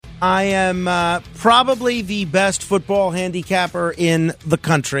I am probably the best football handicapper in the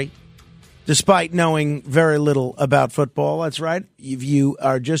country, despite knowing very little about football. That's right. If you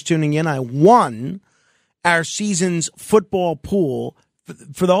are just tuning in, I won our season's football pool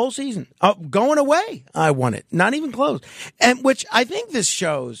for the whole season. Going away, I won it. Not even close. And which I think this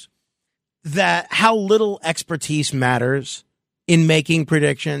shows that how little expertise matters in making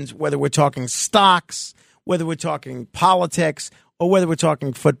predictions, whether we're talking stocks, whether we're talking politics, or whether we're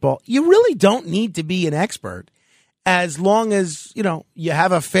talking football. You really don't need to be an expert as long as, you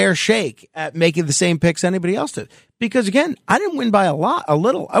have a fair shake at making the same picks anybody else did. Because, again, I didn't win by a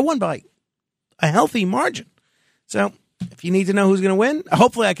little. I won by a healthy margin. So if you need to know who's going to win,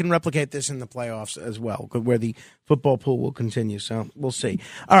 hopefully I can replicate this in the playoffs as well, where the football pool will continue. So we'll see.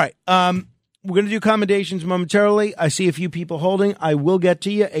 All right. We're going to do commendations momentarily. I see a few people holding. I will get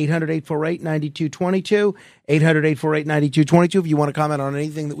to you. 800-848-9222. 800-848-9222 if you want to comment on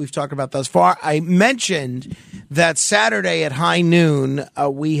anything that we've talked about thus far. I mentioned that Saturday at high noon,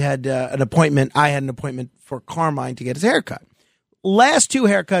 we had an appointment. I had an appointment for Carmine to get his haircut. Last two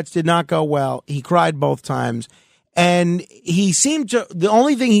haircuts did not go well. He cried both times. And the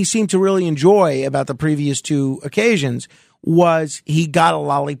only thing he seemed to really enjoy about the previous two occasions was he got a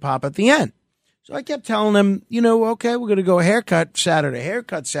lollipop at the end. So I kept telling him, okay, we're going to go haircut Saturday,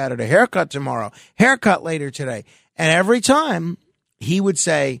 haircut tomorrow, haircut later today. And every time he would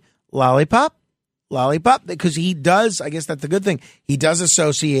say, lollipop, because he does, I guess that's the good thing, he does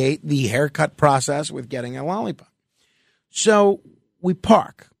associate the haircut process with getting a lollipop. So we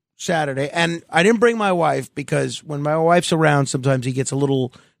park Saturday, and I didn't bring my wife because when my wife's around, sometimes he gets a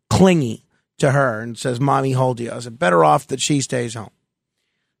little clingy to her and says, Mommy, hold you. I said, better off that she stays home.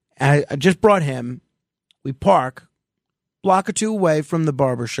 And I just brought him. We park, block or two away from the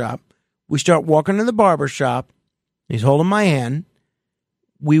barber shop. We start walking in the barber shop. He's holding my hand.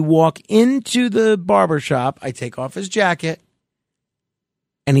 We walk into the barber shop. I take off his jacket,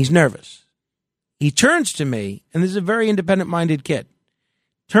 and he's nervous. He turns to me, and this is a very independent-minded kid,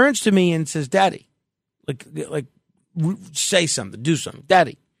 turns to me and says, Daddy, like say something, do something,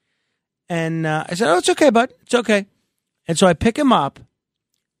 Daddy. And I said, oh, it's okay, bud. It's okay. And so I pick him up.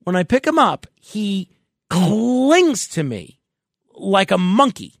 When I pick him up, he clings to me like a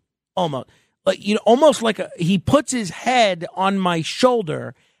monkey, almost. Almost like he puts his head on my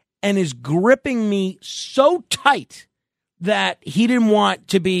shoulder and is gripping me so tight that he didn't want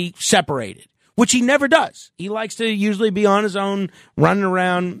to be separated, which he never does. He likes to usually be on his own, running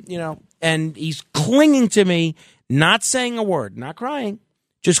around, and he's clinging to me, not saying a word, not crying,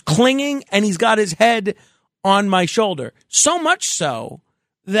 just clinging, and he's got his head on my shoulder. So much so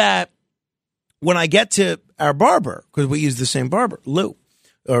that when I get to our barber, because we use the same barber, Lou,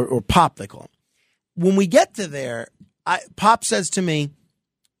 or Pop, they call him. When we get to there, Pop says to me,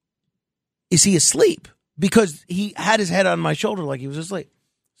 is he asleep? Because he had his head on my shoulder like he was asleep.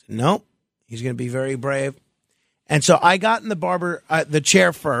 I said, no, he's going to be very brave. And so I got in the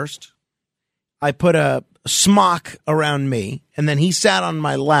chair first. I put a smock around me, and then he sat on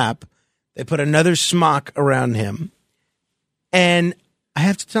my lap. They put another smock around him. And I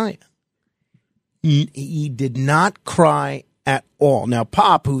have to tell you, he did not cry at all. Now,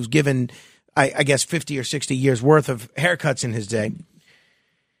 Pop, who's given, I guess, 50 or 60 years worth of haircuts in his day,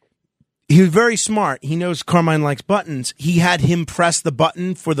 he was very smart. He knows Carmine likes buttons. He had him press the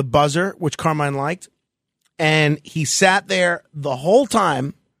button for the buzzer, which Carmine liked. And he sat there the whole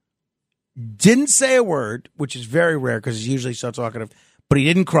time, didn't say a word, which is very rare because he's usually so talkative, but he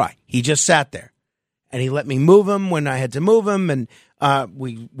didn't cry. He just sat there. And he let me move him when I had to move him, and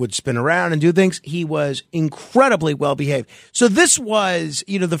we would spin around and do things. He was incredibly well behaved. So this was,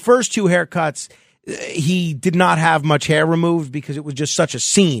 the first two haircuts, he did not have much hair removed because it was just such a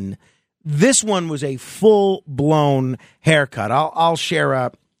scene. This one was a full-blown haircut. I'll share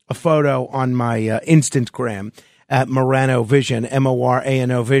a photo on my Instagram at Morano Vision,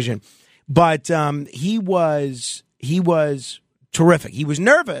 Morano Vision. But he was terrific. He was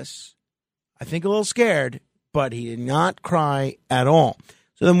nervous, I think a little scared, but he did not cry at all.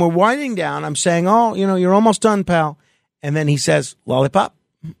 So then we're winding down. I'm saying, oh, you're almost done, pal. And then he says, lollipop.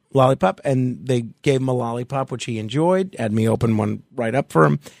 And they gave him a lollipop, which he enjoyed, had me open one right up for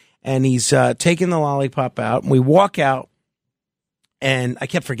him. And he's taking the lollipop out. And we walk out, and I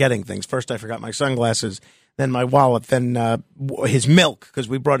kept forgetting things. First, I forgot my sunglasses, then my wallet, then his milk, because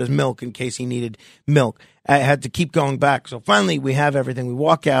we brought his milk in case he needed milk. I had to keep going back. So finally, we have everything. We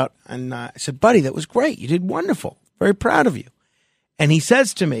walk out, and I said, buddy, that was great. You did wonderful. Very proud of you. And he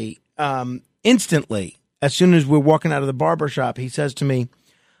says to me instantly, as soon as we're walking out of the barber shop, he says to me,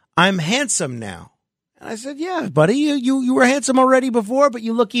 I'm handsome now. And I said, yeah, buddy, you were handsome already before, but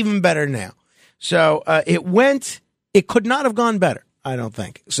you look even better now. So it could not have gone better, I don't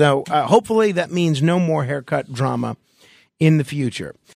think. So hopefully that means no more haircut drama in the future.